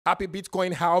Happy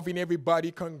Bitcoin halving, everybody.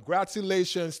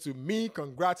 Congratulations to me.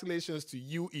 Congratulations to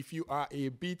you if you are a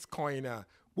Bitcoiner.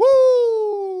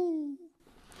 Woo!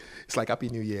 It's like Happy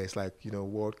New Year. It's like,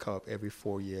 World Cup every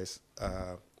 4 years.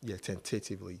 Yeah,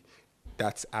 tentatively.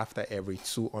 That's after every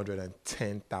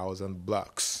 210,000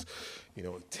 blocks.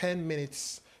 10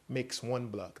 minutes makes one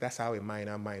block. That's how a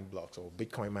miner mine blocks, or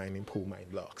Bitcoin mining pool mine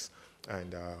blocks.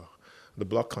 And the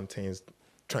block contains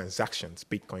transactions,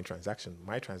 Bitcoin transaction,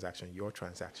 my transaction, your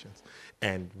transactions.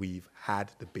 And we've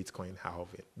had the Bitcoin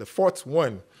halving. The fourth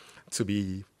one, to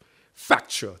be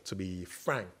factual, to be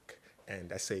frank.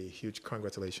 And I say huge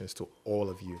congratulations to all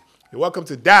of you. Welcome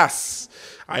to DAS.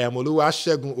 I am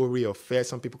Segun Oreofe.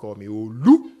 Some people call me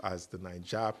Olu, as the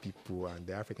Niger people and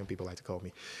the African people like to call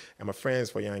me. And my friends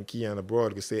for Yankee and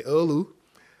abroad will say Olu.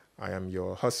 I am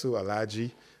your hustle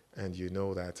Alaji. And you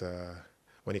know that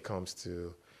when it comes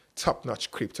to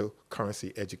top-notch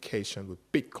cryptocurrency education with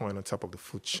Bitcoin on top of the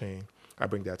food chain, I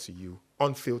bring that to you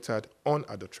unfiltered,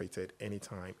 unadulterated,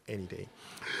 anytime, any day.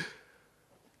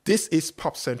 This is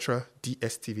Popcentral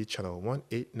DStv channel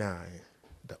 189,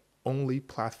 the only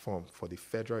platform for the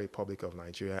Federal Republic of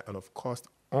Nigeria, and of course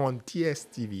on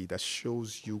DStv that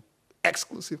shows you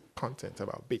exclusive content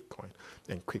about Bitcoin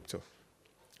and crypto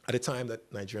at a time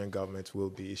that Nigerian government will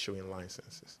be issuing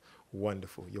licenses.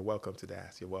 Wonderful. You're welcome to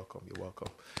that. You're welcome. You're welcome.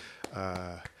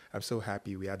 I'm so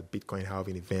happy we had the Bitcoin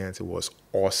halving event. It was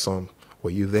awesome.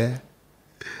 Were you there?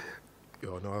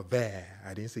 You're not there.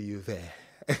 I didn't see you there.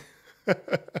 I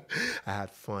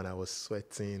had fun. I was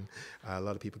sweating. A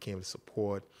lot of people came to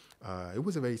support. It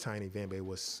was a very tiny event, but it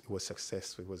was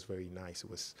successful. It was very nice. It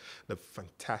was the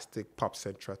fantastic Pop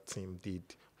Central team did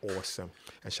awesome.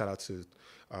 And shout out to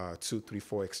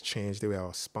 234 Exchange. They were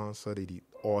our sponsor. They did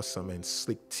awesome. And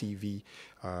Slick TV.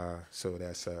 So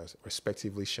that's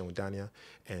respectively Sean Daniel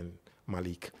and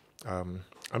Malik. I'm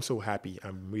so happy.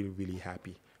 I'm really, really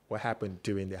happy. What happened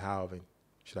during the halving?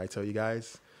 Should I tell you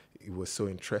guys? It was so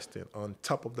interesting. On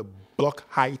top of the block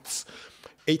heights,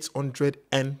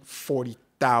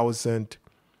 840,000,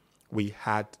 we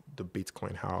had the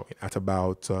Bitcoin halving at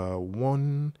about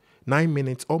 9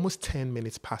 minutes, almost 10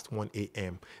 minutes past 1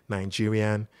 a.m.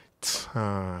 Nigerian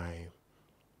time.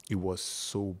 It was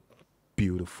so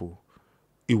beautiful.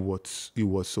 It was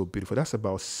so beautiful. That's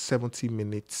about 70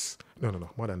 minutes. No,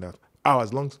 more than that.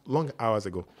 Hours, long hours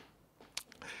ago.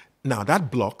 Now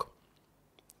that block,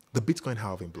 the Bitcoin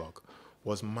halving block,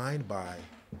 was mined by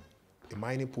a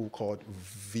mining pool called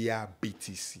Via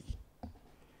BTC.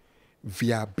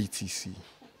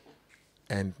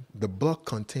 And the block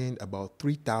contained about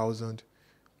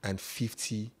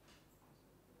 3,050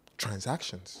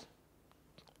 transactions.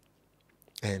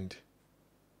 And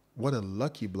what a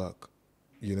lucky block,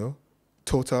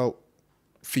 Total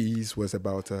fees was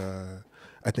about,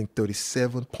 I think,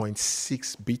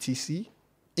 37.6 BTC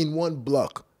in one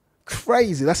block.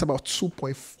 Crazy. That's about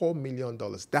 $2.4 million.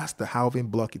 That's the halving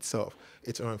block itself.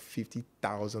 It's around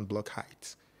 50,000 block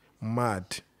heights.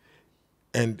 Mad.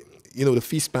 And, the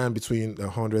fee span between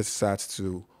 100 sats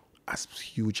to as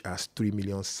huge as 3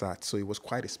 million sats. So it was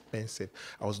quite expensive.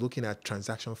 I was looking at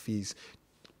transaction fees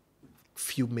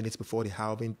few minutes before the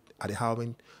halving,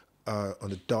 on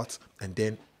the dot, and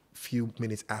then few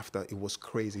minutes after. It was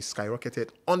crazy.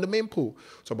 Skyrocketed on the main pool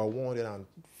to about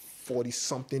 $140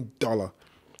 something.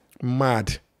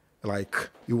 Mad. Like,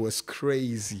 it was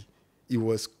crazy. It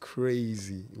was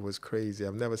crazy.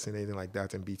 I've never seen anything like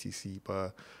that in BTC,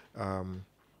 but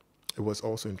it was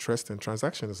also interesting.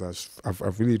 Transactions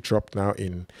have really dropped now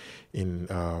in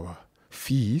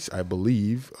fees, I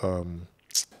believe.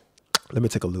 Let me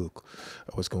take a look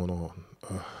at what's going on.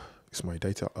 Is my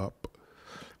data up?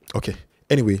 Okay.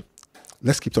 Anyway,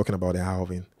 let's keep talking about the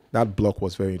halving. That block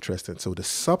was very interesting. So the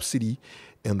subsidy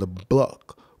in the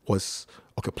block was,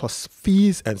 plus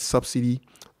fees and subsidy,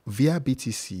 Via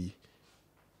BTC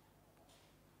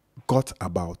got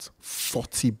about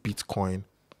 40 Bitcoin,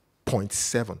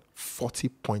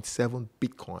 40.7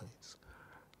 Bitcoins,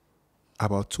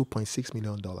 about $2.6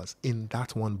 million in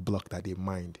that one block that they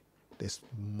mined. There's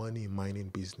money in mining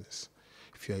business.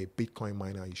 If you're a Bitcoin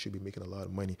miner, you should be making a lot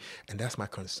of money. And that's my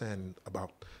concern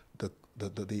about the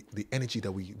energy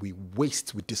that we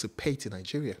waste, we dissipate in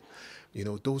Nigeria.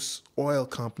 Those oil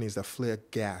companies that flare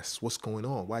gas, what's going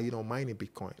on? Why are you not mining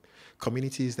Bitcoin?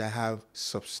 Communities that have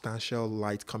substantial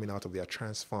light coming out of their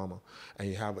transformer and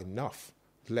you have enough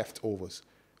leftovers.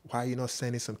 Why are you not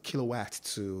sending some kilowatts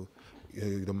to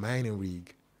the mining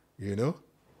rig?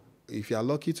 If you're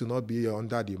lucky to not be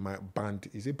under the band,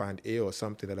 is it band A or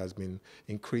something that has been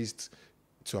increased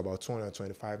to about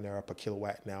 225 naira per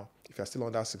kilowatt now. If you're still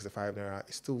under 65 naira,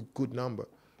 it's still a good number.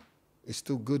 It's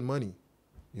still good money.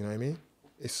 You know what I mean?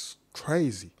 It's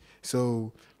crazy.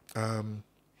 So, and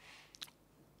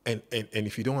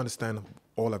if you don't understand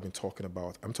all I've been talking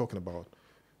about, I'm talking about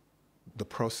the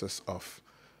process of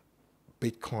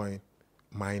Bitcoin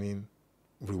mining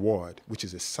reward, which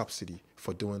is a subsidy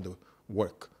for doing the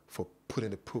work, for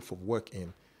putting the proof of work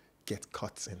in, get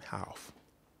cut in half.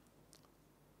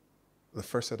 The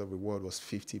first set of reward was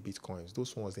 50 Bitcoins.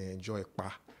 Those ones, they enjoy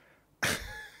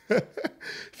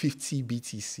 50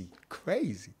 BTC.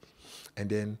 Crazy. And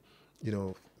then,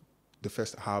 the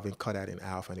first halving cut that in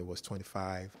half, and it was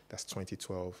 25. That's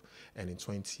 2012. And in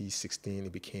 2016,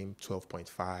 it became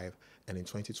 12.5. And in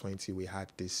 2020, we had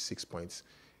this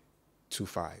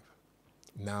 6.25.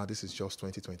 Now this is just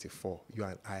 2024. You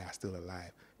and I are still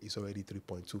alive. It's already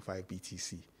 3.25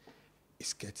 BTC.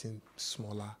 It's getting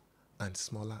smaller and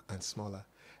smaller and smaller.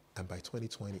 And by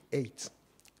 2028,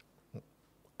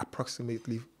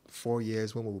 approximately 4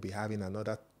 years, when we will be having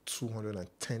another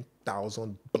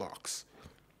 210,000 blocks,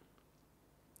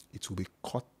 it will be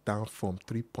cut down from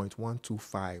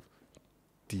 3.125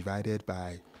 divided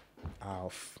by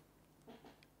half,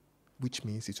 which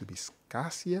means it will be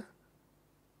scarcer.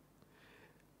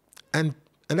 And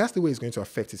that's the way it's going to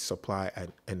affect its supply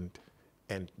and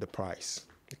the price.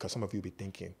 Because some of you will be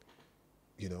thinking,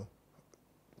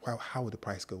 how would the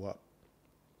price go up?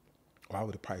 Or how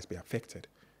would the price be affected?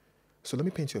 So let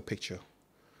me paint you a picture.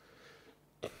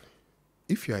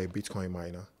 If you are a Bitcoin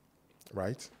miner,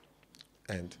 right,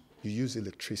 and you use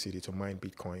electricity to mine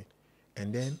Bitcoin,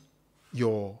 and then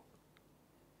your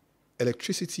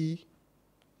electricity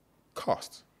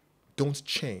costs don't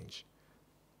change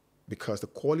because the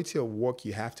quality of work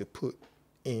you have to put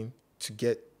in to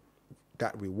get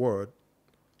that reward,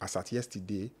 as at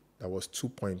yesterday, that was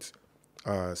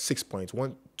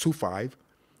 6.125,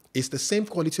 is the same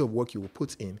quality of work you will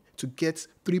put in to get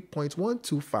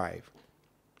 3.125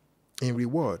 in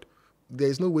reward.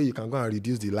 There's no way you can go and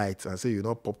reduce the light and say you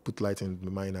don't put light in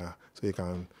the miner so you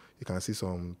can see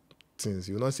some things.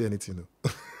 You will not see anything. No.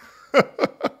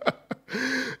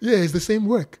 Yeah, it's the same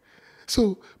work.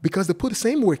 So because they put the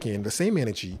same work in, the same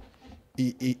energy,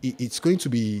 it's going to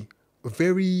be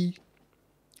very.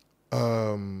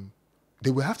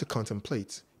 They will have to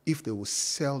contemplate if they will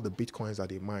sell the Bitcoins that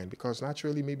they mine, because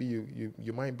naturally maybe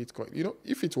you mine Bitcoin.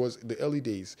 If it was the early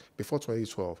days before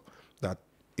 2012 that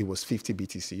it was 50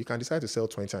 BTC, you can decide to sell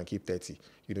 20 and keep 30.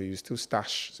 You still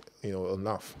stash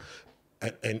enough.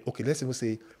 And okay, let's even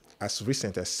say as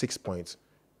recent as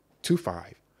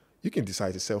 6.25, you can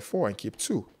decide to sell 4 and keep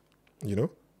 2.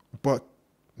 But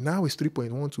now it's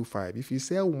 3.125. If you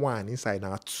sell 1 inside,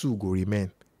 now 2 go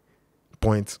remain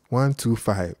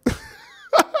 0.125.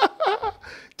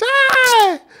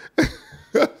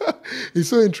 It's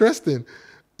so interesting.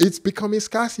 It's becoming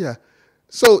scarcer.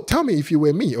 So tell me, if you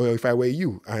were me or if I were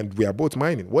you and we are both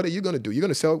mining, what are you going to do? You're going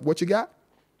to sell what you got?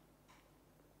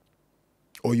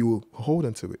 Or you will hold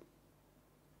on to it?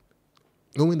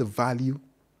 Knowing the value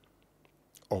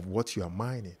of what you are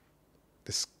mining,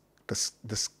 the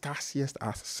scarcest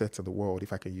asset in the world,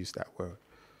 if I can use that word,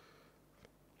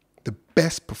 the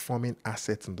best performing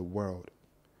asset in the world.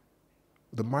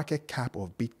 The market cap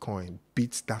of Bitcoin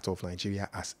beats that of Nigeria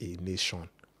as a nation.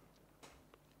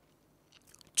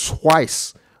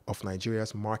 Twice of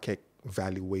Nigeria's market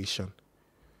valuation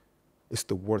is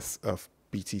the worth of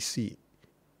BTC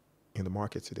in the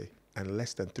market today. And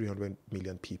less than 300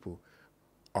 million people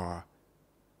are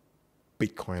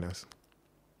Bitcoiners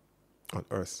on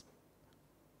Earth.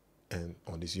 And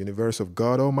on this universe of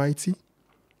God Almighty,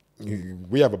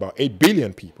 we have about 8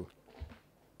 billion people.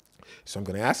 So I'm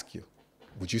going to ask you,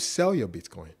 would you sell your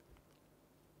Bitcoin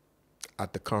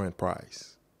at the current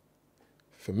price?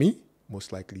 For me,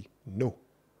 most likely, no.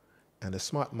 And the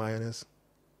smart miners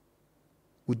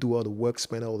would do all the work,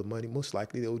 spend all the money. Most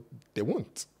likely, they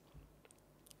won't.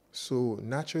 So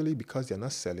naturally, because they're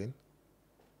not selling,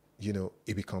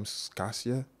 it becomes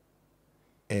scarcer.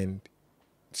 And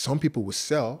some people will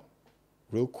sell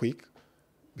real quick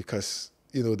because,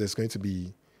 there's going to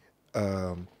be,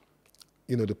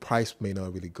 the price may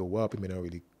not really go up. It may not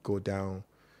really go down.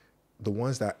 The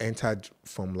ones that entered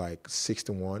from like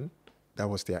 61, that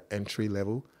was their entry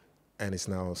level, and it's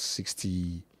now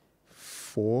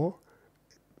 64.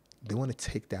 They want to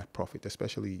take that profit,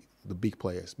 especially the big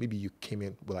players. Maybe you came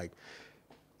in with like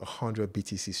 100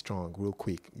 BTC strong real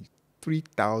quick.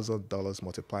 $3,000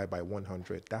 multiplied by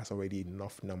 100. That's already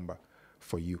enough number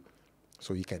for you.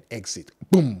 So you can exit.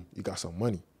 Boom, you got some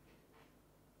money.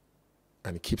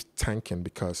 And it keeps tanking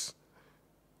because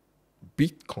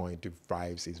Bitcoin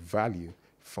derives its value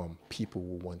from people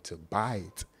who want to buy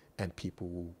it and people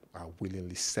who are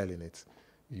willingly selling it.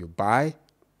 You buy,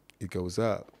 it goes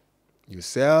up. You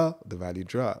sell, the value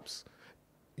drops.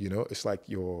 It's like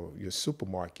your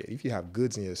supermarket. If you have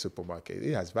goods in your supermarket,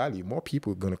 it has value. More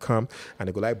people are going to come and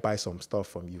they go like buy some stuff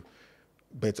from you.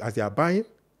 But as they are buying,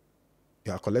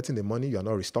 you are collecting the money, you are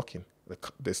not restocking.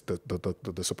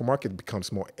 The supermarket becomes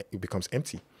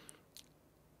empty.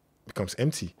 Becomes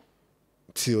empty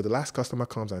till the last customer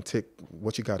comes and take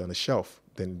what you got on the shelf.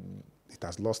 Then it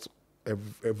has lost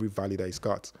every value that it's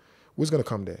got. Who's going to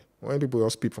come there? When people all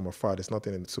speak from afar, there's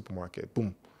nothing in the supermarket.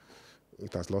 Boom,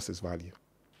 it has lost its value.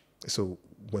 So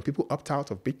when people opt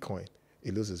out of Bitcoin,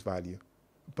 it loses value.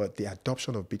 But the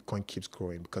adoption of Bitcoin keeps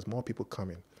growing because more people come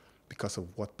in because of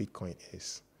what Bitcoin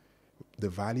is. The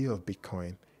value of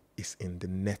Bitcoin is in the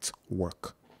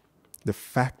network. The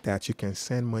fact that you can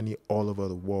send money all over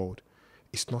the world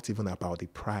is not even about the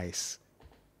price.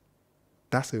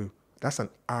 That's an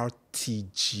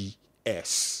RTGS.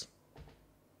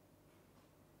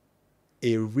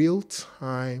 A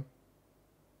real-time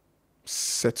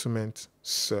settlement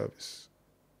service.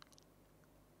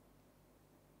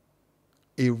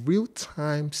 A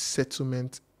real-time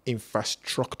settlement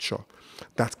infrastructure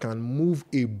that can move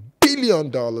 $1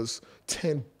 billion,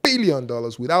 $10 billion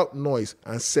without noise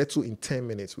and settle in 10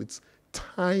 minutes with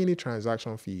tiny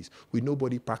transaction fees, with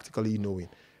nobody practically knowing,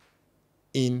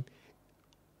 in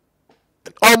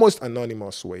an almost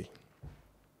anonymous way.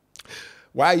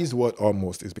 Why I use the word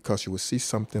almost is because you will see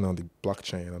something on the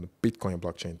blockchain, on the Bitcoin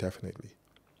blockchain, definitely.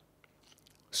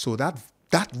 So that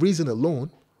reason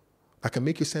alone, I can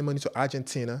make you send money to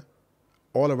Argentina,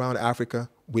 all around Africa,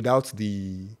 without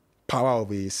the power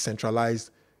of a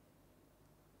centralized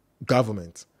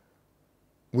government,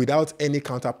 without any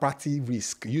counterparty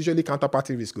risk. Usually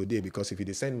counterparty risk go there because if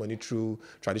you send money through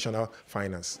traditional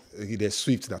finance, there's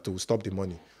SWIFT that will stop the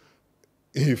money.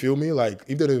 You feel me? Like,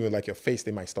 if they don't even like your face,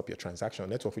 they might stop your transaction.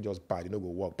 Network will just buy, they don't go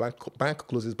work. Bank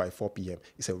closes by 4 p.m.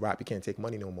 It's a wrap. You can't take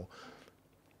money no more.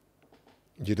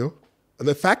 And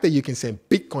the fact that you can send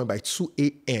Bitcoin by 2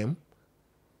 a.m.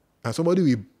 and somebody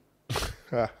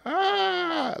will...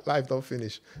 life don't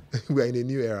finish. We're in a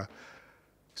new era.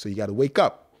 So you got to wake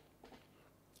up.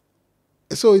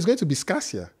 So it's going to be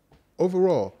scarcer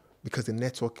overall because the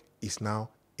network is now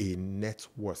a net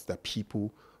worth that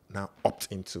people now opt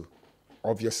into.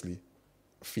 Obviously,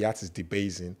 fiat is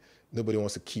debasing. Nobody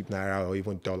wants to keep Naira or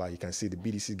even dollar. You can see the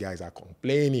BTC guys are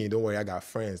complaining. Don't worry, I got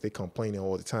friends. They complaining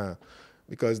all the time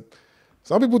because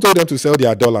some people told them to sell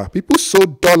their dollar. People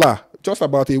sold dollar just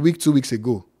about a week, 2 weeks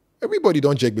ago. Everybody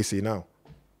don't check BC now.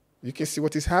 You can see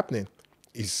what is happening.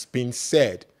 It's been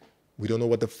said. We don't know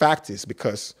what the fact is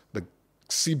because the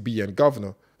CBN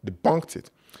governor debunked it.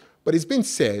 But it's been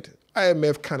said.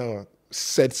 IMF kind of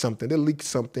said something. They leaked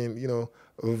something,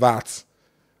 that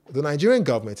the Nigerian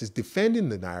government is defending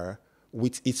the Naira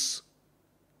with its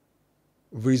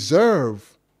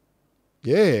reserve.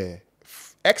 Yeah.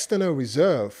 External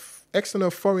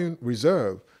foreign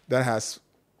reserve that has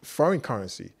foreign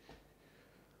currency.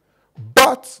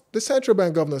 But the central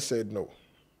bank governor said no.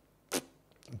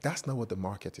 That's not what the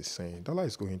market is saying. Dollar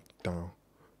is going down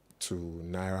to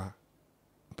Naira.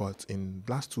 But in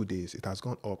the last 2 days, it has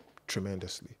gone up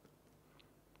tremendously.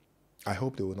 I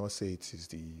hope they will not say it is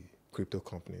the crypto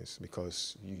companies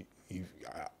because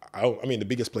the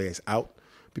biggest player is out.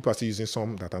 People are still using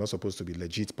some that are not supposed to be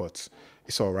legit, but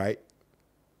it's all right.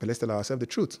 But let's tell ourselves the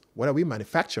truth. What are we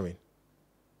manufacturing?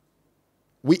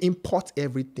 We import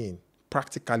everything,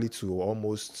 practically to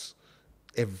almost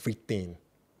everything.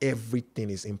 Everything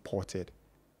is imported.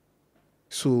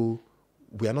 So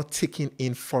we are not taking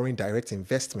in foreign direct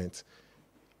investment.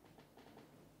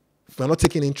 We're not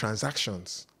taking in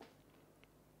transactions.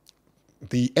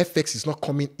 The FX is not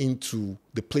coming into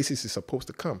the places it's supposed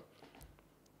to come.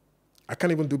 I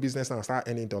can't even do business now and start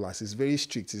earning dollars. It's very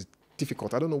strict. It's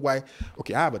difficult. I don't know why.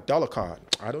 Okay, I have a dollar card.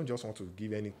 I don't just want to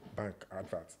give any bank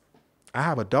advert. I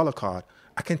have a dollar card.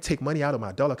 I can take money out of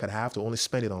my dollar card. I have to only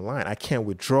spend it online. I can't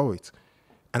withdraw it.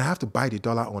 And I have to buy the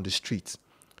dollar on the street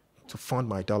to fund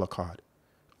my dollar card.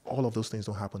 All of those things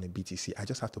don't happen in BTC. I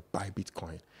just have to buy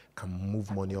Bitcoin and move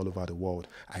money all over the world.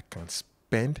 I can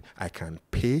spend. I can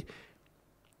pay.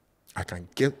 I can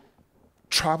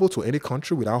travel to any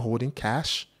country without holding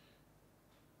cash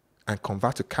and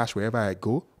convert to cash wherever I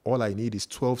go. All I need is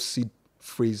 12 seed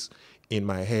phrase in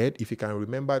my head. If you can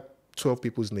remember 12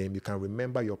 people's name, you can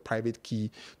remember your private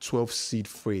key 12 seed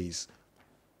phrase.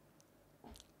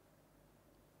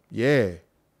 Yeah.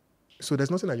 So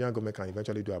there's nothing Nigerian government can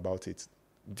eventually do about it.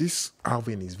 This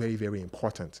halving is very, very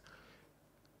important.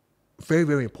 Very,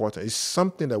 very important. It's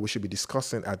something that we should be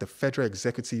discussing at the Federal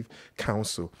Executive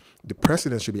Council. The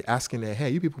president should be asking,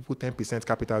 hey, you people put 10%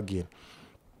 capital gain.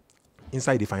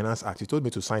 inside the Finance Act. You told me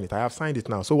to sign it. I have signed it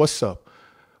now. So what's up?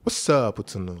 What's up,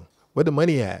 Utuno? Where the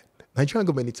money at? Nigerian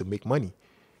government need to make money.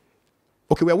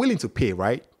 Okay, we are willing to pay,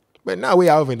 right? But now we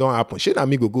have it don't happen. Shit, I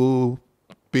go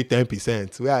pay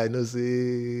 10%. Where I know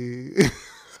say.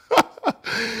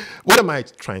 What am I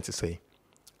trying to say?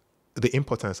 The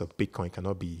importance of Bitcoin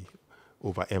cannot be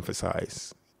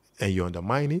overemphasized. And you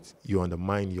undermine it, you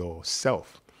undermine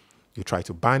yourself. You try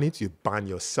to ban it, you ban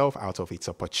yourself out of its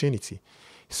opportunity.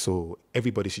 So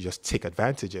everybody should just take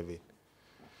advantage of it.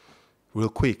 Real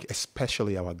quick,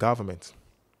 especially our government.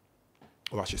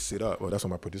 Oh, I should sit up. Well, that's what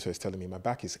my producer is telling me. My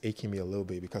back is aching me a little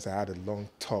bit because I had a long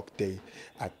talk day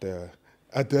at the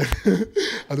at the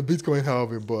Bitcoin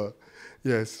halving. But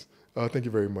yes, thank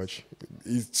you very much.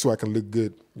 So I can look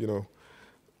good,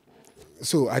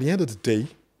 So at the end of the day,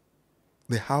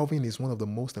 the halving is one of the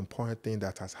most important things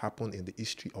that has happened in the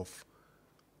history of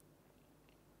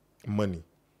money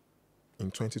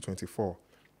in 2024.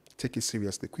 Take it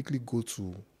seriously. Quickly go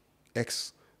to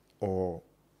X or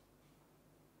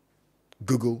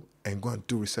Google and go and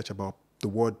do research about the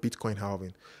word Bitcoin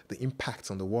halving, the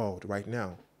impact on the world right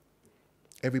now.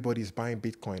 Everybody is buying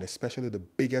Bitcoin, especially the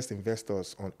biggest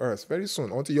investors on earth. Very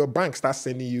soon, until your bank starts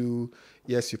sending you,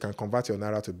 yes, you can convert your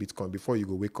Naira to Bitcoin before you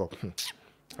go wake up.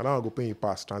 And I'll go pay you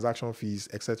pass, transaction fees,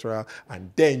 etc.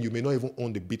 And then you may not even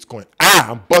own the Bitcoin.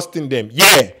 I'm busting them.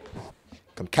 Yeah.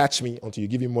 Come catch me until you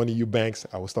give me money, you banks.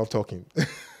 I will stop talking.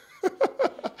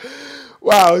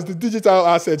 Wow, it's the Digital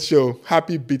Asset Show.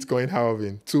 Happy Bitcoin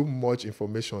halving. Too much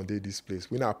information on this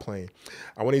place. We're not playing.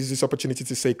 I want to use this opportunity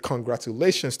to say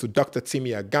congratulations to Dr.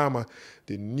 Timi Agama,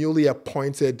 the newly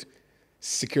appointed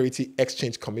Security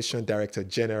Exchange Commission Director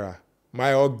General.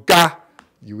 My Oga,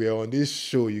 you were on this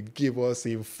show. You give us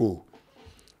info.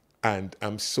 And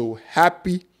I'm so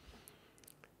happy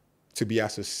to be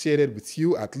associated with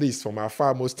you, at least from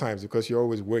afar most times, because you're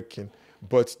always working.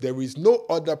 But there is no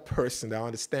other person that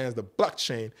understands the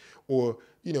blockchain or,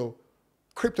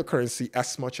 cryptocurrency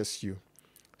as much as you.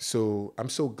 So I'm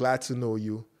so glad to know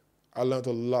you. I learned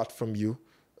a lot from you.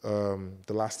 The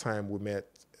last time we met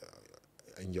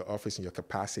in your office, in your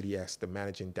capacity as the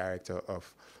managing director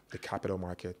of the capital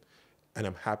market. And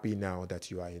I'm happy now that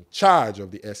you are in charge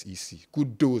of the SEC.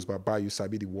 Good dose, Baba, you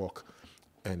sabi the work.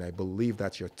 And I believe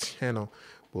that your tenure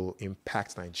will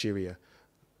impact Nigeria.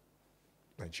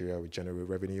 Nigeria will generate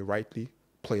revenue rightly.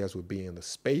 Players will be in the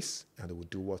space and they will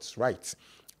do what's right.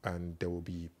 And there will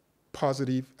be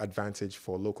positive advantage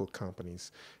for local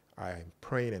companies. I am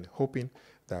praying and hoping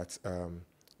that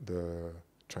the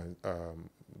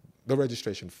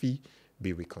registration fee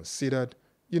be reconsidered,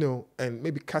 and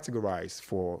maybe categorized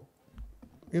for,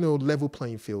 level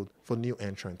playing field for new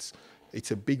entrants. It's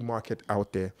a big market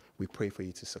out there. We pray for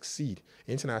you to succeed.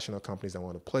 International companies that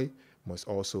want to play must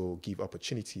also give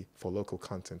opportunity for local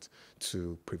content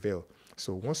to prevail.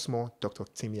 So once more, Dr.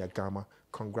 Timi Agama,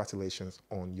 congratulations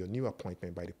on your new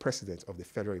appointment by the President of the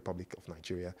Federal Republic of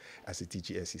Nigeria as the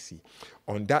DGSEC.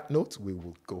 On that note, we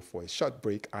will go for a short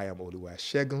break. I am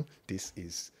Segun. This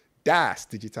is DAS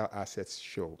Digital Assets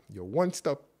Show, your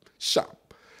one-stop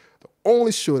shop, the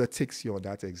only show that takes you on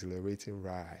that exhilarating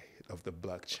ride of the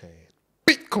blockchain.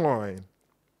 Bitcoin,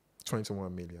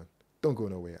 21 million. Don't go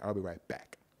nowhere. I'll be right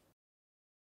back.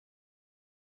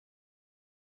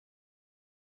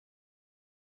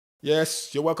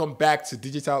 Yes, you're welcome back to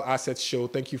Digital Assets Show.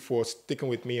 Thank you for sticking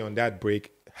with me on that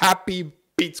break. Happy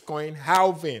Bitcoin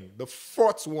halving, the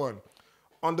fourth one.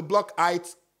 On the block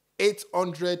height,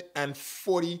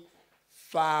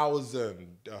 840,000.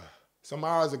 Some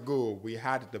hours ago, we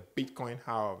had the Bitcoin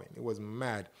halving. It was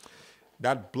mad.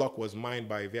 That block was mined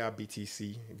by VIA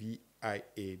BTC,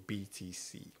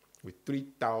 with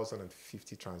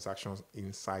 3,050 transactions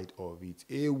inside of it.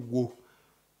 Hey, whoa.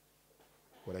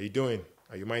 What are you doing?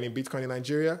 Are you mining Bitcoin in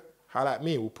Nigeria? Holla at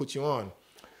me. We'll put you on.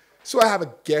 So I have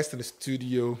a guest in the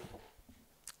studio,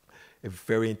 a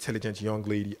very intelligent young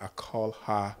lady. I call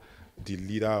her the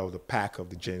leader of the pack of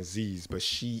the Gen Zs, but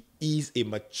she is a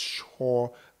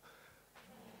mature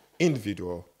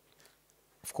individual,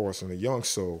 of course, and a young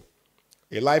soul,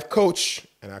 a life coach,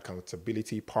 an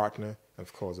accountability partner, and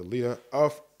of course, a leader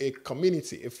of a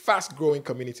community, a fast-growing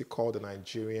community called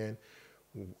the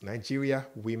Nigeria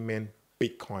Women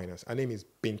Bitcoiners. Her name is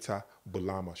Binta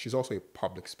Bulama. She's also a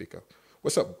public speaker.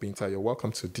 What's up, Binta? You're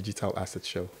welcome to Digital Asset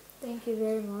Show. Thank you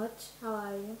very much. How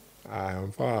are you? I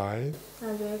am fine.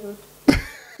 I'm very good.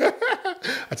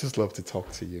 I just love to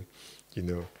talk to you.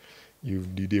 You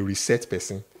the reset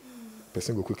person.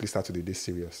 Person will quickly start to do this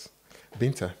serious.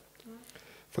 Binta,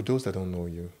 for those that don't know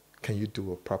you, can you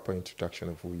do a proper introduction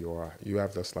of who you are? You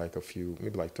have just like a few,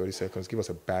 maybe like 30 seconds. Give us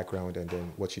a background and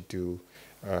then what you do,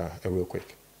 real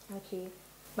quick. Okay.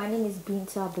 My name is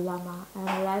Binta Bulama. I'm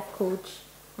a life coach,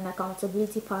 an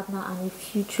accountability partner, and a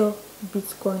future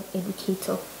Bitcoin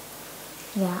educator.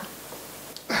 Yeah.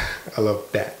 I love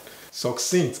that.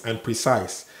 Succinct and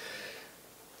precise.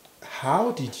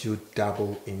 How did you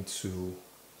dabble into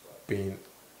being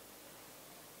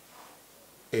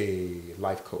a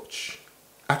life coach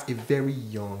at a very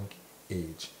young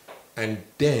age? And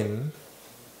then,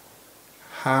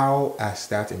 how has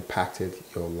that impacted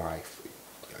your life?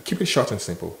 Keep it short and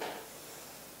simple.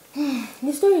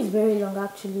 The story is very long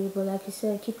actually, but like you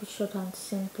said, keep it short and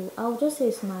simple. I would just say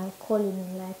it's my calling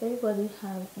in life.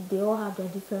 They all have their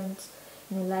different,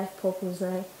 life purpose,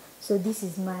 right? So this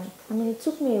is mine. I mean, it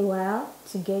took me a while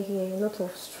to get here. A lot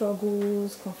of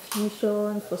struggles,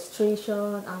 confusion,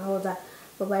 frustration, and all that.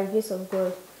 But by the grace of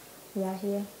God, we are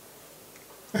here.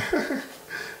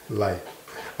 Like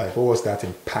what was that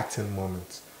impacting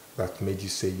moment that made you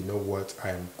say, you know what, I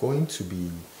am going to be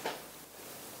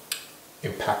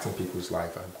impacting people's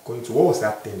life? What was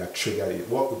that thing that triggered it?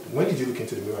 When did you look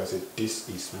into the mirror and say, this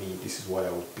is me, this is what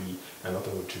I would be, and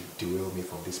nothing will derail me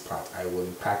from this path? I will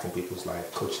impact in people's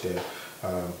life, coach them,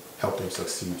 help them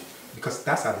succeed. Because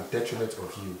that's at the detriment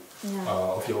of you, Yeah.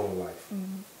 of your own life.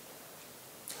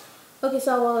 Okay,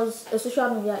 so I was a social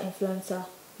media influencer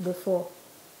before.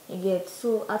 You get,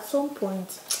 so at some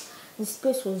point, the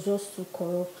space was just too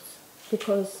corrupt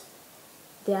because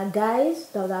there are guys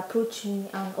that would approach me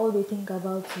and all they think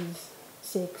about is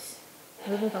sex. I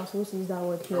don't know if I'm supposed to use that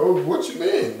word here. Oh, what you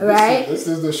mean? Right? This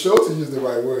is the show to use the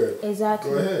right word.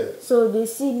 Exactly. Go ahead. So they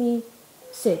see me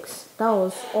sex. That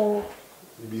was all.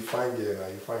 You be fine, girl. Now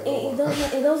you fine. It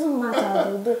doesn't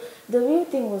matter though. The real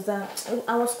thing was that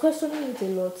I was questioning it a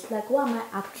lot. Like, why am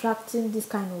I attracting this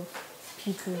kind of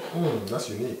people? That's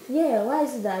unique. Yeah, why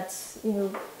is it that,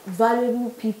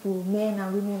 valuable people, men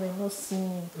and women, were not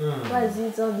seeing? Why is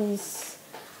it all these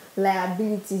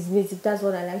liabilities, basically? That's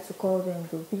what I like to call them,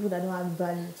 though. People that don't have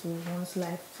value to one's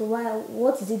life. So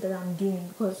what is it that I'm doing?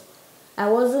 Because I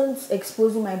wasn't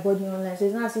exposing my body online. So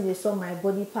it's not as if they saw my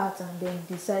body parts and then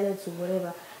decided to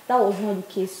whatever. That was not the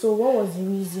case. So what was the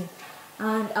reason?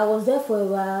 And I was there for a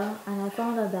while and I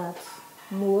found out that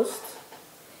most,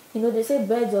 they say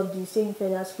birds of the same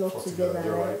feathers flock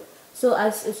together, right? So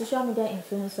as a social media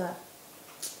influencer,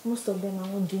 most of them are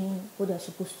not doing what they're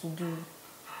supposed to do.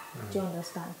 Do you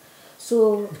understand?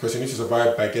 So because you need to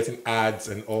survive by getting ads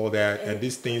and all that, and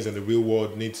these things in the real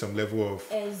world need some level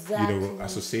of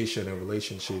association and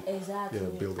relationship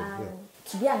building. And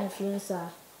to be an influencer,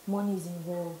 money is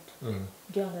involved.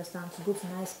 Do you understand? To go to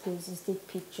nice places, take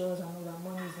pictures and all that,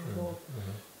 money is involved.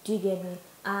 Do you get me?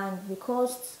 And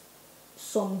because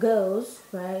some girls,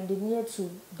 right, they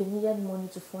needed money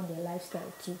to fund their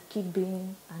lifestyle, to keep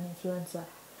being an influencer,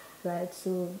 right?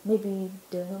 So maybe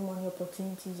there are no money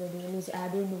opportunities or they lazy, I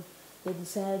don't know. They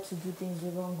decided to do things the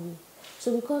wrong way.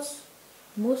 So because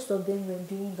most of them were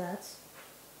doing that,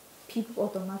 people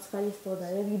automatically thought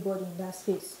that everybody in that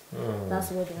space, that's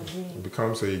what they're doing. It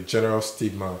becomes a general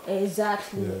stigma.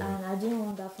 Exactly, and I didn't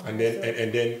want that for and myself. then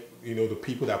and then the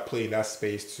people that play in that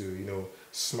space to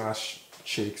smash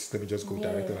chicks, let me just go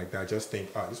directly like that, just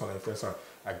think, this one influencer,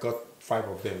 I got 5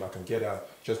 of them, I can get her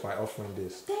just by offering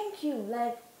this. Thank you.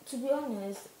 Like, to be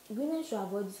honest, women should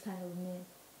avoid this kind of men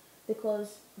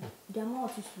because they're more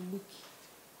to look,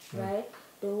 right?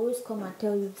 They always come and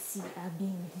tell you, see, I've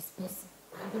been with this person,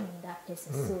 I've been with that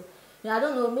person. So I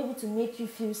don't know, maybe to make you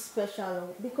feel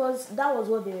special, because that was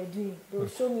what they were doing. They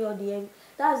would show me all the.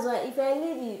 That's why if a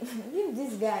lady, leave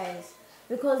these guys,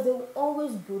 because they will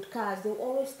always broadcast, they will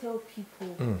always tell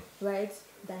people, right,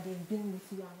 that they've been with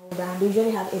you and all that, and they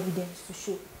usually have evidence to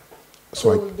show.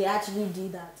 So they actually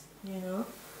did that,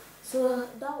 So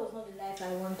that was not the life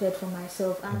I wanted for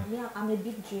myself. And I'm a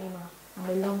big dreamer. I'm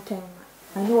a long-termer.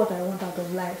 I know what I want out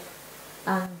of life.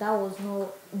 And that was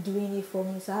not doing it for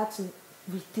me. So I had to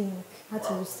rethink, I had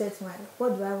to reset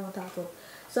what do I want out of.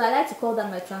 So I like to call that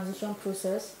my transition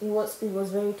process. It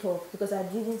was very tough because I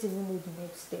didn't even know the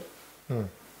next step. Do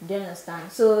you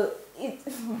understand? So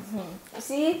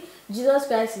see, Jesus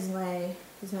Christ is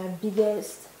my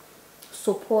biggest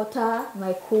supporter,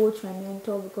 my coach, my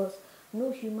mentor, because no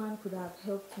human could have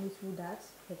helped me through that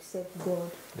except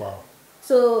God. Wow.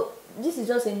 So this is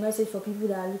just a message for people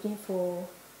that are looking for,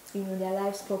 their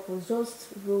life's purpose. Just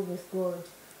roll with God.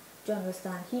 Do you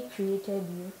understand? He created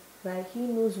you, right? He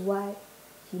knows why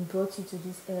He brought you to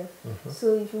this earth.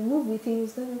 So if you move with Him,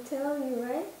 He's going to tell you,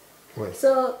 right? Wait.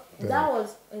 So that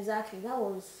was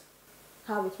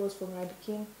how it was for me. I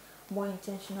became more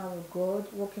intentional with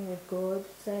God, working with God,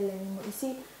 started learning more. You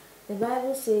see, the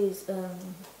Bible says,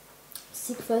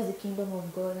 seek first the kingdom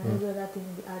of God, and every other thing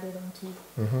will be added onto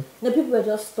you. No, people were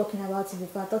just talking about it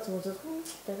before. I thought it was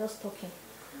just, they're just talking.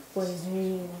 But it's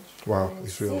real. Wow, And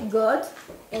it's real. seek God,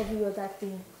 every other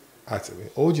thing. Actually,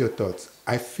 hold your thoughts.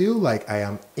 I feel like I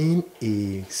am in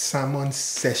a sermon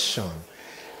session,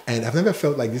 and I've never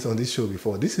felt like this on this show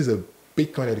before. This is a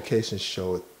Bitcoin education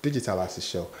show, digital asset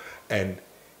show, and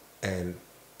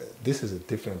this is a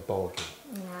different ballgame.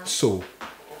 Yeah. So,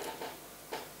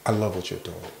 I love what you're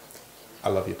doing. I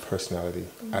love your personality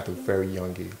at a very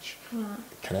young age. Yeah.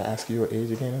 Can I ask you your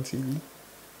age again on TV?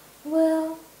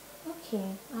 Well, okay.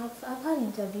 I've had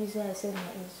interviews where I said my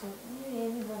age, so maybe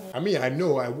everybody. I mean, I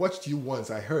know I watched you once,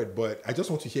 I heard, but I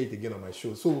just want to hear it again on my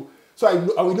show. So I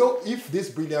will know if this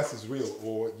brilliance is real,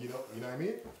 or you know what I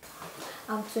mean.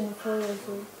 I'm 24 years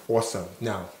old. Awesome.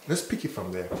 Now let's pick it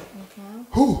from there. Okay.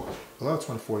 Whew, a lot of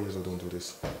 24 years old don't do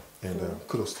this, and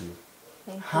kudos to you.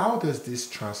 Thank you. How does this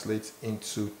translate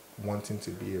into wanting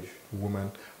to be a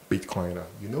woman Bitcoiner?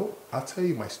 You know, I'll tell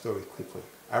you my story quickly.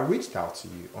 I reached out to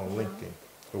you on LinkedIn.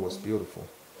 It was beautiful.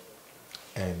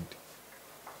 And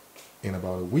in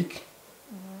about a week,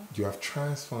 you have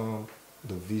transformed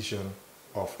the vision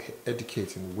of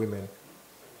educating women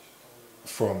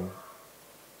from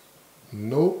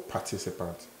no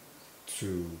participant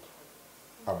to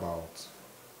about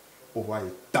over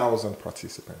 1,000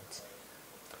 participants.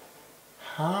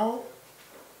 How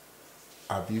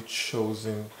have you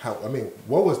chosen?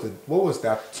 What was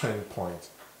that turning point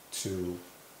to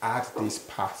add this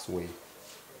pathway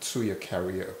to your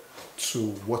career,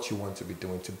 to what you want to be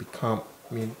doing, to become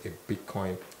a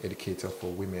Bitcoin educator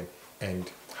for women? And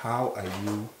how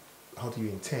do you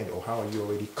intend, or how are you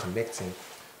already connecting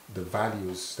the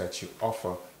values that you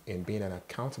offer in being an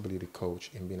accountability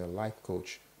coach, in being a life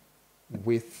coach,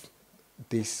 with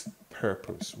this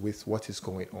purpose, with what is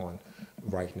going on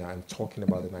right now? I'm talking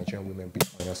about the Nigerian women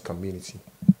Bitcoiners community.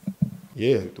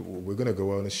 Yeah, we're gonna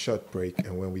go on a short break,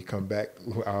 and when we come back,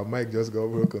 our mic just got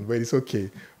broken, but it's okay.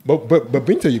 But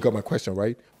Binta, you got my question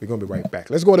right. We're gonna be right back.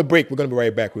 Let's go on a break. We're gonna be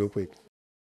right back real quick.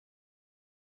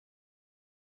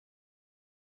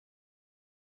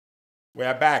 We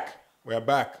are back.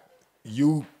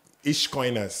 You ish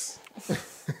coiners.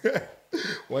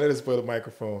 Wanted to spoil the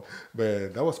microphone,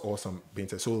 but that was awesome,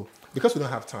 Binta. So because we don't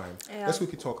have time, let's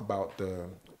quickly talk about the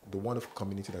wonderful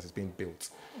community that is being built,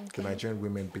 the Nigerian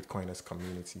women Bitcoiners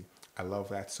community. I love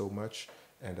that so much,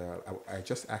 and I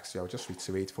just asked you, I'll just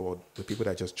reiterate for the people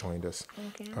that just joined us.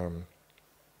 Okay.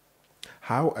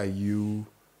 How are you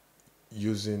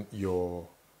using your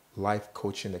life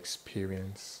coaching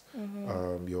experience,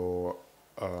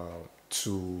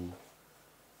 to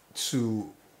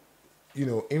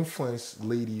influence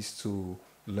ladies to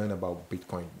learn about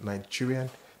Bitcoin, Nigerian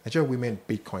women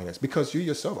Bitcoiners? Because you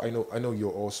yourself, I know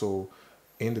you're also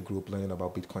in the group learning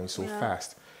about Bitcoin so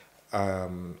fast.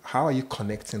 How are you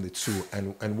connecting the two,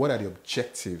 and what are the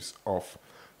objectives of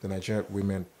the Nigerian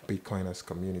women Bitcoiners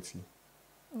community?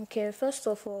 Okay, first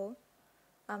of all,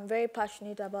 I'm very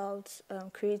passionate about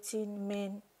creating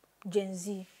men Gen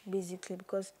Z, basically,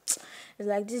 because it's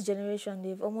like this generation,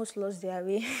 they've almost lost their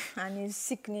way and it's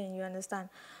sickening, you understand?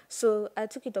 So I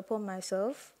took it upon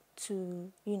myself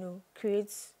to,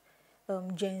 create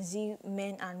Gen Z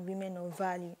men and women of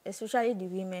value, especially the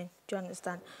women, do you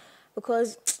understand?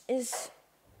 Because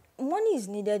money is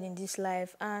needed in this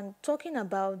life, and talking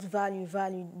about value,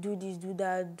 do this, do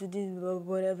that, do this,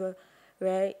 whatever,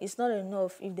 right? It's not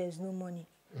enough if there's no money.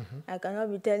 I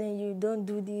cannot be telling you don't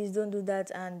do this, don't do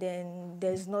that, and then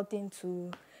there's nothing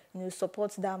to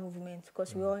support that movement,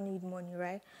 because we all need money,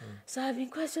 right? So I've been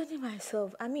questioning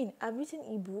myself. I've written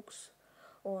ebooks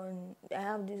on, I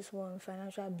have this one,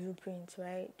 financial blueprint,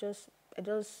 right? I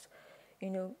just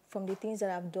from the things that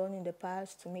I've done in the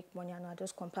past to make money, and I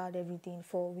just compiled everything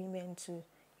for women to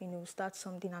start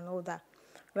something and all that,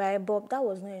 right? But that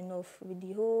was not enough. With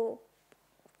the whole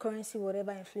currency,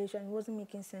 whatever, inflation, it wasn't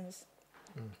making sense.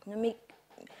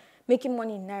 Making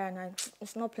money in Naira now,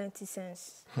 it's not plenty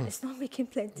sense. It's not making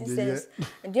plenty sense.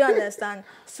 Do you understand?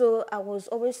 So I was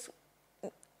always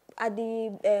at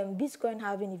the Bitcoin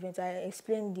halving event. I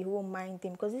explained the whole mind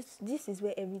thing, because this is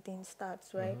where everything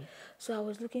starts, right? So I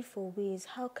was looking for ways.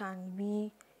 How can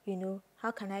we,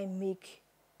 how can I make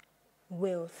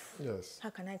wealth? Yes. How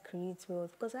can I create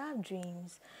wealth? Because I have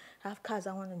dreams. I have cars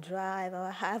I want to drive.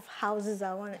 I have houses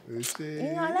I want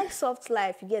to... I like soft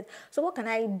life, you get. So what can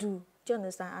I do? Do you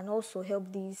understand? And also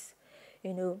help these,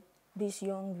 these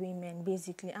young women,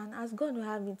 basically. And as God will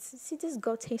have it, see, this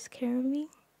God takes care of me.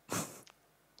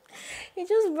 He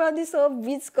just brought this whole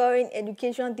Bitcoin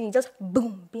education thing, just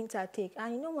boom, Binta take.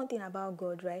 And you know one thing about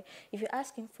God, right? If you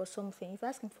ask him for something, if you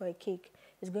ask him for a cake,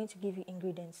 he's going to give you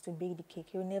ingredients to bake the cake.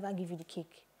 He will never give you the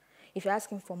cake. If you ask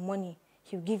him for money,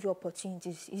 he'll give you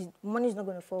opportunities. Money is not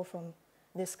going to fall from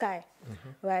the sky,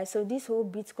 right? So this whole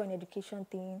Bitcoin education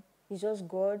thing is just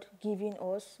God giving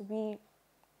us, we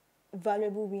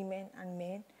valuable women and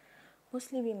men,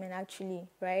 mostly women actually,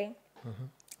 right?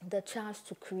 The chance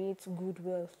to create good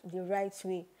wealth the right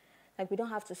way. Like we don't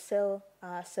have to sell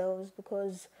ourselves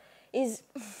because is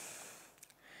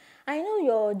I know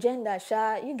your gender,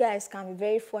 Sha, you guys can be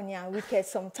very funny and wicked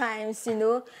sometimes,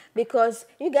 because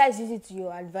you guys use it to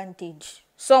your advantage.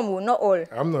 Some will, not all.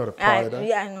 I'm not a part of that.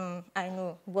 Yeah, I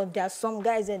know. But there are some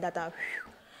guys there that are,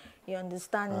 you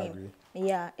understand I me? agree.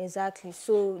 Yeah, exactly.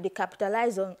 So they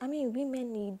capitalize on, we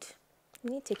need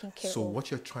taking care So of.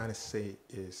 what you're trying to say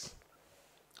is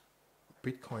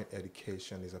Bitcoin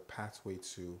education is a pathway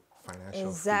to financial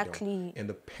Exactly. freedom,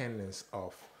 independence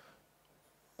of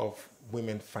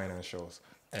women financials,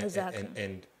 Exactly.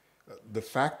 and the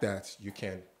fact that you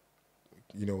can,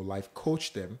 life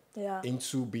coach them Yeah.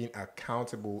 into being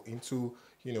accountable, into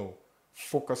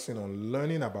focusing on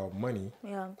learning about money.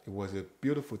 Yeah. It was a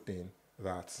beautiful thing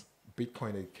that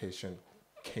Bitcoin education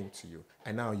came to you,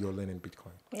 and now you're learning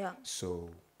Bitcoin. Yeah. So,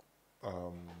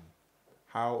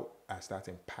 how has that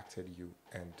impacted you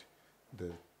and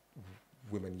the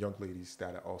women, young ladies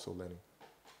that are also learning?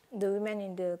 The women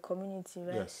in the community,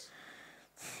 right? Yes.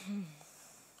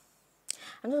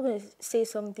 I'm just going to say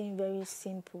something very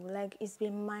simple. Like, it's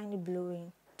been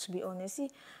mind-blowing, to be honest. See,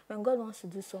 when God wants to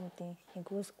do something, he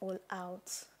goes all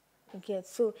out. You get?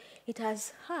 So, it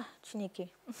has, Chineke.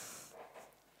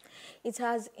 It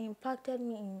has impacted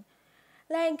me in,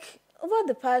 like, over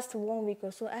the past 1 week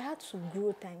or so, I had to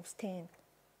grow times 10.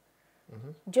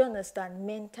 Do you understand?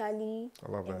 Mentally, I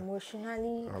love that.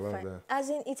 emotionally, I love that. as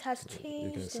in, it has You can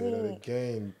changed say that me.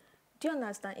 again. Do you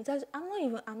understand? It has.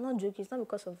 I'm not joking. It's not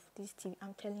because of this TV.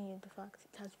 I'm telling you the fact.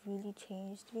 It has really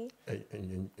changed me.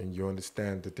 And you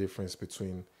understand the difference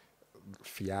between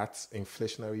fiat,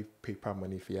 inflationary paper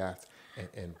money fiat,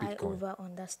 and I Bitcoin. over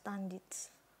understand it.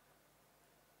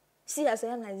 See, as I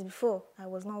analyzed before, I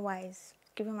was not wise.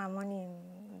 Giving my money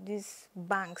in these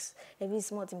banks every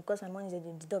small thing because my money is a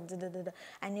deduct.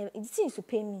 And it seems to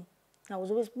pay me. I was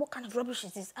always, what kind of rubbish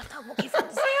is this? After working for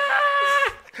this,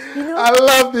 I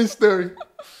love this story.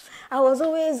 I was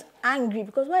always angry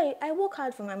because why I work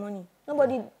hard for my money.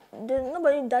 Nobody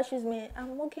dashes me.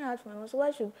 I'm working hard for my money. So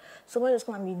why should somebody just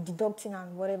come and be deducting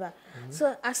and whatever?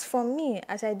 So as for me,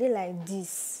 as I did like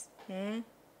this,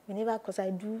 whenever, because I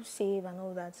do save and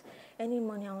all that, any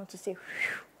money I want to save,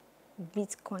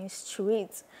 Bitcoin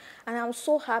straight. And I'm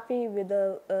so happy with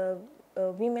the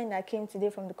women that came today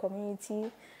from the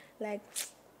community. Like,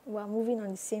 we're moving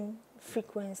on the same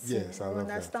frequency. Yes, I love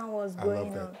that. Understand what's I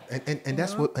going love on. that. And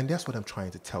that's what I'm trying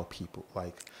to tell people.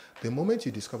 Like, the moment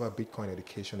you discover Bitcoin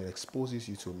education, it exposes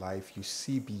you to life. You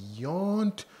see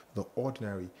beyond the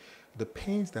ordinary. The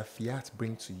pains that fiat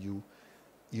bring to you,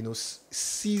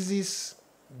 seizes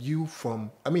you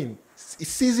from. It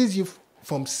seizes you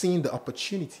from seeing the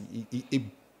opportunity. It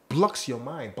blocks your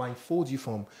mind, blindfolds you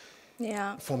from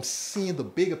seeing the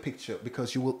bigger picture,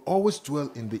 because you will always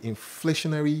dwell in the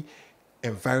inflationary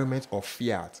environment of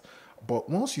fiat. But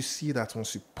once you see that,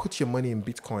 once you put your money in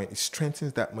Bitcoin, it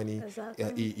strengthens that money.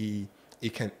 Exactly.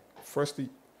 It can, firstly,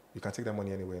 you can take that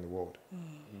money anywhere in the world.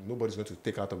 Nobody's going to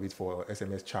take out of it for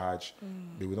SMS charge.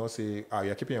 They will not say,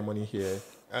 you're keeping your money here.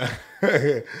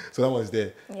 So that one's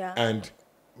there. Yeah. And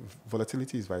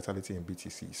volatility is vitality in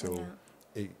BTC. So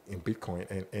in Bitcoin,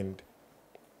 and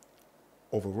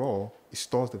overall, it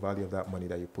stores the value of that money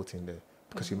that you put in there.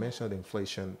 Because you mentioned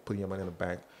inflation, putting your money in the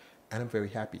bank, and I'm very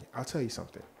happy. I'll tell you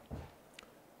something.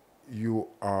 You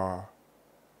are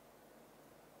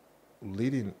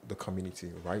leading the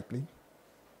community rightly,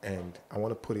 and I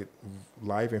want to put it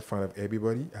live in front of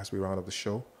everybody as we round up the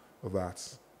show,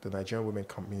 that the Nigerian women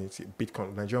community,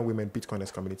 Nigerian women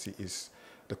Bitcoiners community is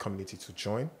the community to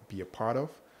join, be a part of.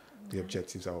 The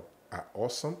objectives are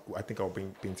awesome. I think I'll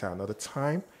bring Binta another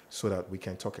time so that we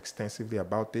can talk extensively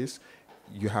about this.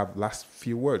 You have last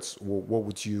few words. What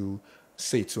would you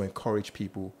say to encourage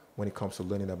people when it comes to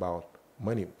learning about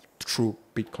money through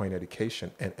Bitcoin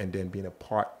education, and then being a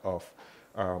part of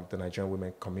the Nigerian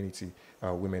women community,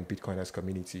 women Bitcoiners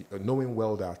community, knowing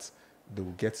well that they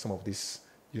will get some of this,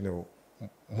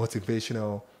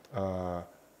 motivational,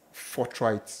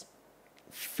 forthright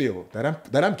feel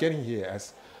that I'm getting here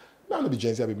as not the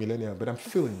Gen Z, I'm a millennial, but I'm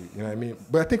feeling you. You know what I mean?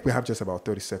 But I think we have just about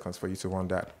 30 seconds for you to run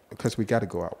that, because we got to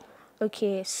go out.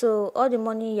 Okay, so all the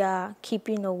money you're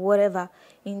keeping or whatever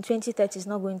in 2030 is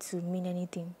not going to mean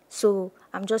anything. So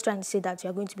I'm just trying to say that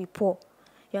you're going to be poor.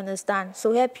 You understand?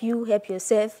 So help you, help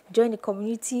yourself, join the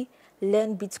community,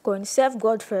 learn Bitcoin, serve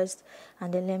God first,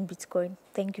 and then learn Bitcoin.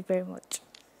 Thank you very much.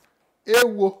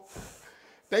 Ewo.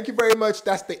 Thank you very much.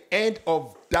 That's the end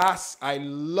of Das. I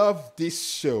love this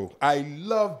show. I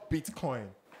love Bitcoin.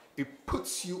 It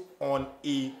puts you on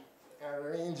a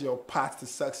arrange your path to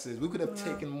success. We could have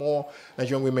taken more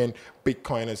Nigerian women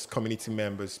Bitcoiners, community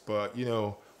members, but you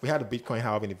know, we had a Bitcoin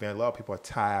halving event. A lot of people are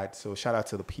tired. So shout out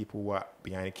to the people who are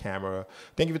behind the camera.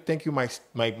 Thank you,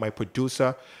 my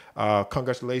producer.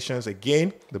 Congratulations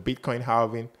again. The Bitcoin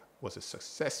halving was a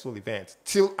successful event.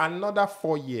 Till another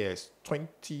 4 years,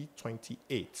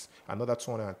 2028, another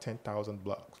 210,000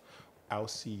 blocks. I'll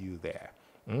see you there.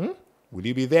 Will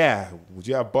you be there? Would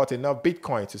you have bought enough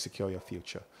Bitcoin to secure your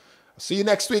future? I'll see you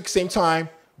next week, same time.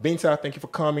 Binta, thank you for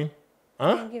coming.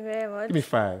 Thank you very much. Give me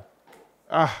 5.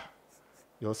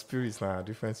 Your spirits now,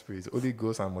 different spirits. Holy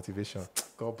Ghost and motivation.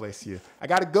 God bless you. I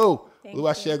gotta go.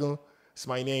 Segun is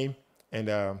my name, and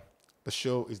the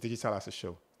show is Digital as a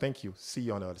Show. Thank you. See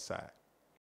you on the other side.